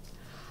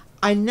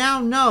 I now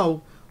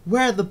know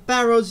where the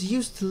Barrows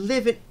used to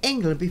live in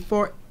England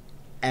before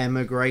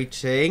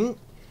emigrating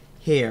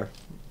here.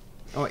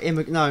 Or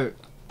immigrant.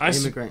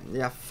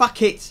 Yeah,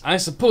 fuck it. I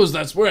suppose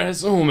that's where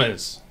his home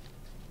is.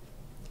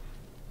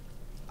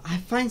 I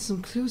find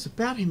some clues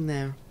about him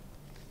there.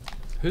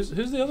 Who's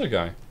the other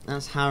guy?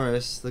 That's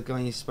Harris, the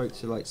guy you spoke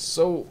to, like.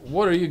 So,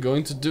 what are you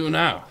going to do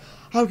now?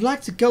 I would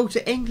like to go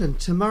to England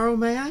tomorrow,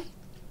 may I?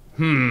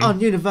 Hmm. On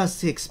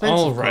university expense,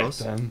 All of right course.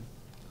 then.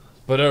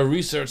 But our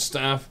research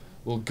staff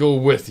will go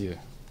with you.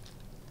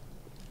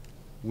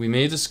 We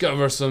may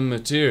discover some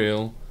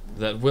material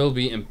that will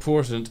be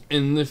important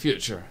in the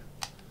future.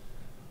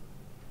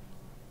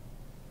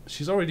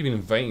 She's already been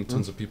inviting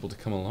tons of people to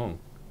come along.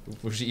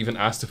 Before she even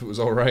asked if it was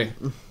alright.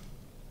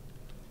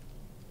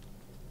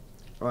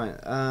 Right.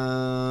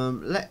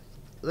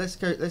 Let's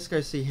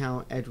go see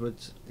how Edward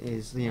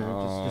is. Just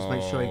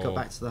make sure he got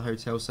back to the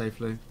hotel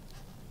safely.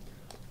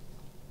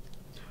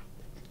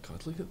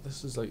 God, look at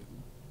this. Is like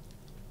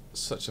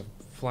such a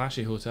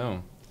flashy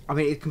hotel. I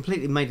mean, it's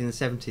completely made in the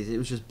 70s. It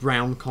was just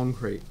brown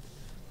concrete.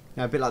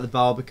 A bit like the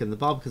Barbican. The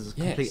Barbican's a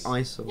complete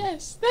eyesore.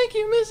 Yes, thank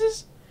you,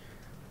 Mrs.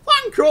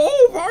 Thank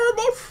you very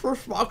much,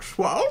 Miss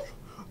Maxwell.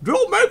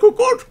 Do make a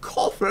good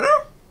coffee.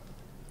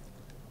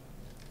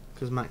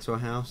 Because Maxwell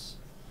House.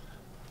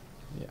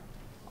 Yeah.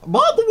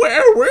 By the way,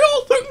 we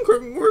are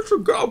thinking we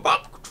should go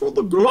back to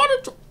the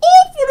Granite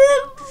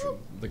Orphanage.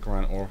 The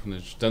Granite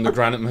Orphanage. Down the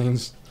granite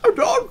mines. I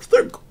don't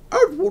think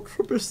Edward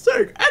should be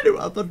staying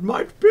anywhere that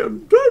might be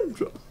in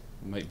danger.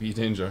 Might be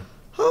danger.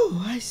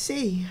 Oh, I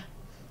see.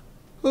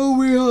 Oh,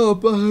 we are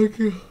back.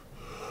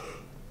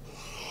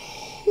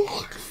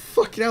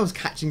 Fucking hell, I was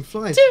catching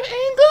flies. To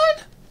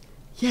England?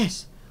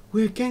 Yes,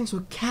 we're going to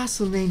a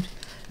castle named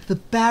the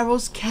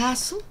Barrows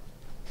Castle.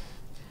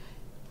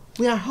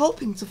 We are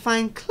hoping to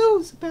find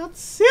clues about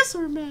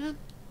Scissor Man.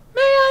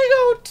 May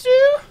I go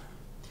too?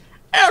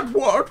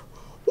 Edward,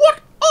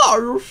 what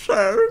are you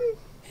saying?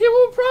 He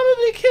will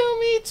probably kill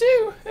me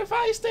too if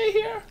I stay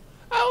here.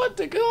 I want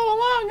to go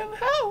along and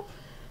help.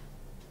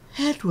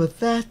 Edward,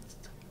 that...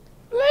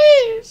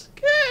 Please,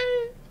 go.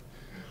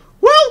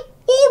 Well,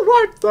 all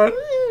right then.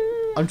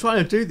 I'm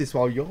trying to do this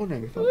while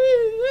yawning.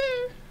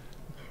 Please,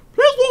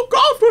 Please look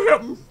after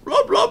him.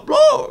 Blah, blah,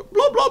 blah.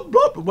 Blah, blah,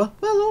 blah.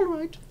 Well, all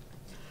right.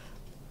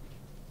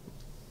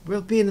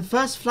 We'll be in the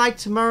first flight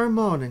tomorrow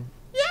morning.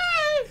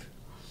 Yay! I've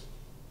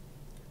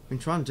been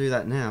trying to do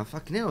that now.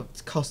 Fucking hell,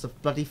 it's cost a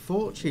bloody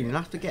fortune. You'll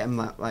have to get them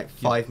like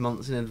 5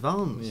 months in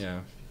advance. Yeah,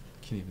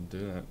 can't even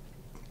do that.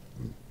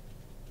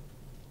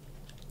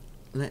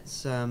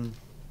 Let's,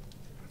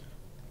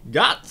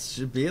 Guts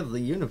should be at the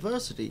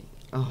university.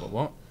 Oh.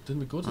 What? Didn't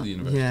we go to the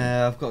university?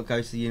 Yeah, I've got to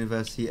go to the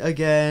university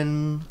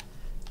again.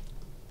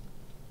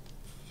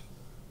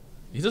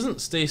 He doesn't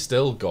stay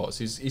still, Gots.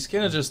 He's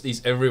kind of just,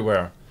 he's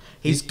everywhere.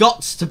 He's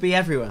got to be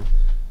everywhere.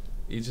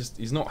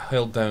 He's not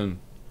held down.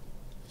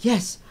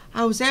 Yes,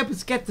 I was able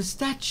to get the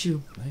statue.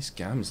 Nice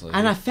gams, like.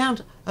 And I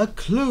found a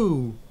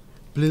clue.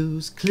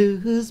 Blues,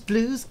 clues,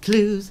 blues,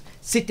 clues.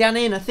 Sit down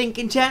in a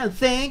thinking chair and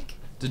think.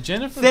 Did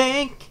Jennifer?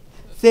 Think.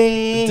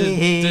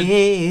 Did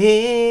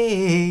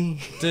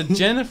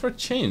Jennifer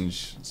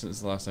change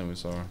since the last time we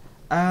saw her?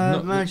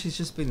 No, she's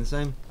just been the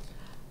same.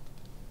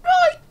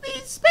 Right, the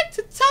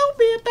inspector told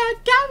me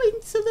about going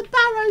to the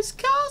Barrows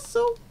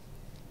Castle.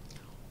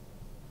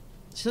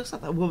 She looks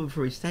like that woman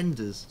from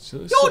EastEnders.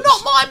 You're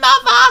not my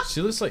mother!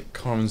 She looks like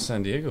Carmen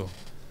Sandiego.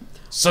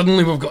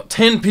 Suddenly we've got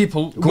 10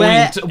 people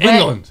going to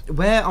England.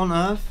 Where on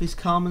earth is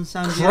Carmen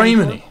Sandiego?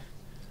 Criminy.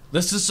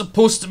 This is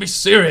supposed to be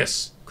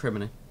serious.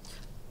 Criminy.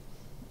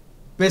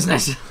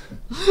 Business.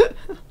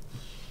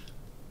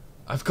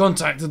 I've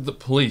contacted the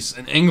police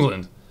in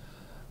England,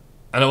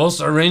 and I've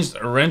also arranged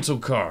a rental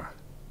car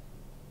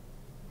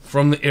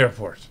from the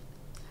airport.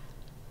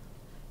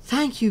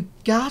 Thank you,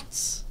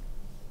 Guts.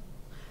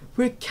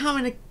 We're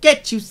coming to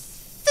get you,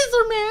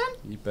 Scissor Man.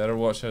 You better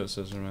watch out,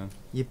 Scissor Man.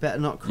 You better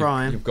not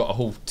cry. You've got a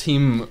whole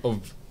team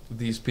of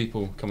these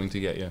people coming to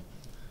get you.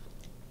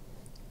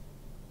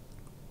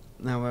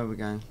 Now where are we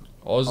going?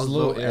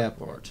 Oslo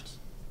Airport.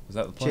 Is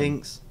that the plane?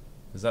 Jinx.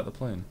 Is that the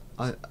plane?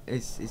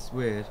 It's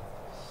weird.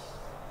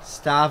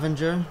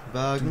 Stavanger,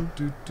 Bergen.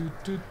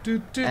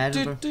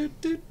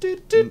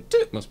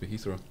 Must be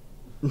Heathrow.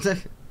 The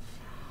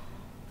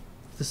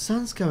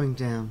sun's going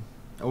down.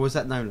 Or was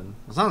that Nolan?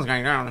 The sun's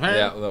going down.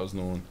 Yeah, that was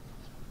Nolan.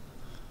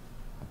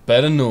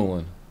 Better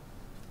Nolan.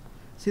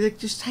 See, they're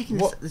just taking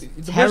this Where's-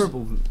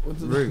 terrible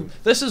route.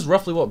 This is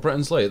roughly what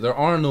Britain's like. There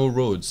are no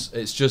roads.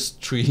 It's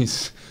just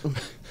trees.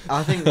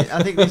 I think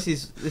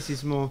this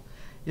is more,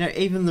 you know,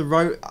 even the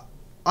road.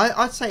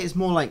 I'd say it's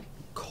more like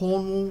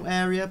Cornwall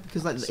area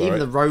because like Sorry. even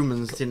the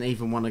Romans didn't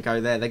even want to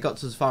go there. They got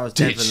to as far as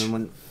Devon and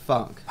went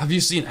fuck. Have you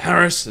seen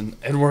Harris and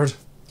Edward?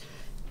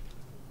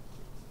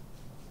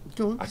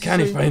 Go on. I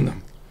can't find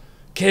them.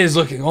 Kay's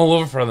looking all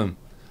over for them,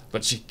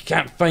 but she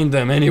can't find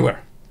them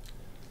anywhere.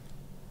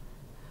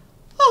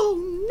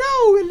 Oh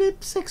no!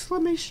 Ellipse!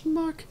 Exclamation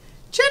mark.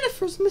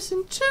 Jennifer's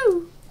missing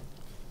too.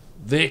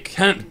 They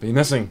can't be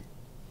missing.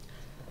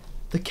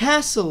 The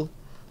castle.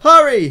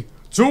 Hurry!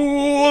 To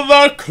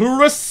the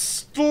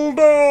Crystal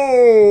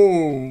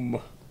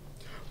Dome!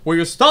 Will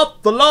you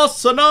stop the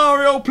last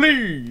scenario,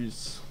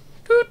 please?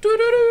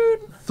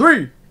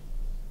 3,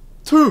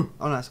 2.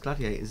 Oh no, it's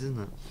Gladiators, isn't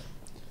it?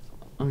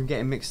 I'm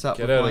getting mixed up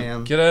Get with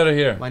out of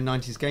here. my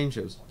 90s game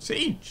shows.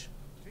 Siege.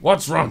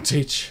 What's wrong,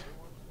 Teach?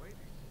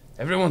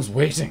 Everyone's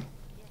waiting.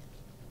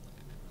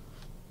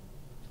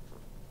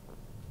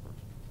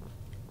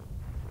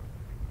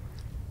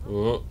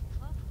 Oh.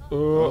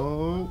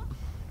 Oh.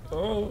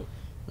 Oh.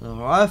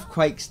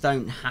 Earthquakes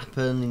don't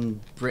happen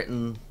in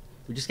Britain.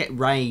 We just get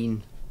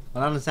rain. I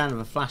don't understand of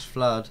a flash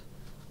flood.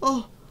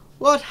 Oh,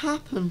 what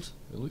happened?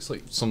 It looks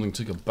like something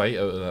took a bite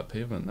out of that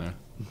pavement there.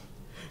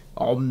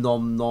 Om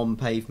nom nom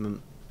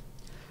pavement.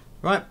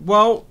 Right,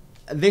 well,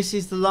 this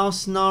is the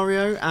last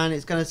scenario and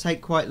it's going to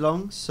take quite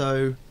long,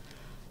 so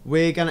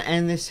we're going to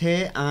end this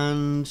here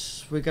and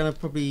we're going to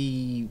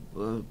probably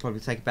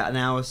take about an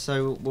hour,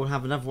 so we'll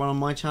have another one on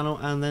my channel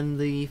and then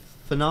the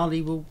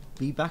finale will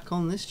be back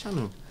on this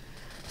channel.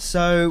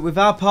 So, with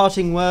our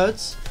parting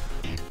words,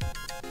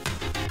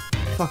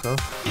 fuck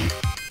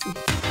off.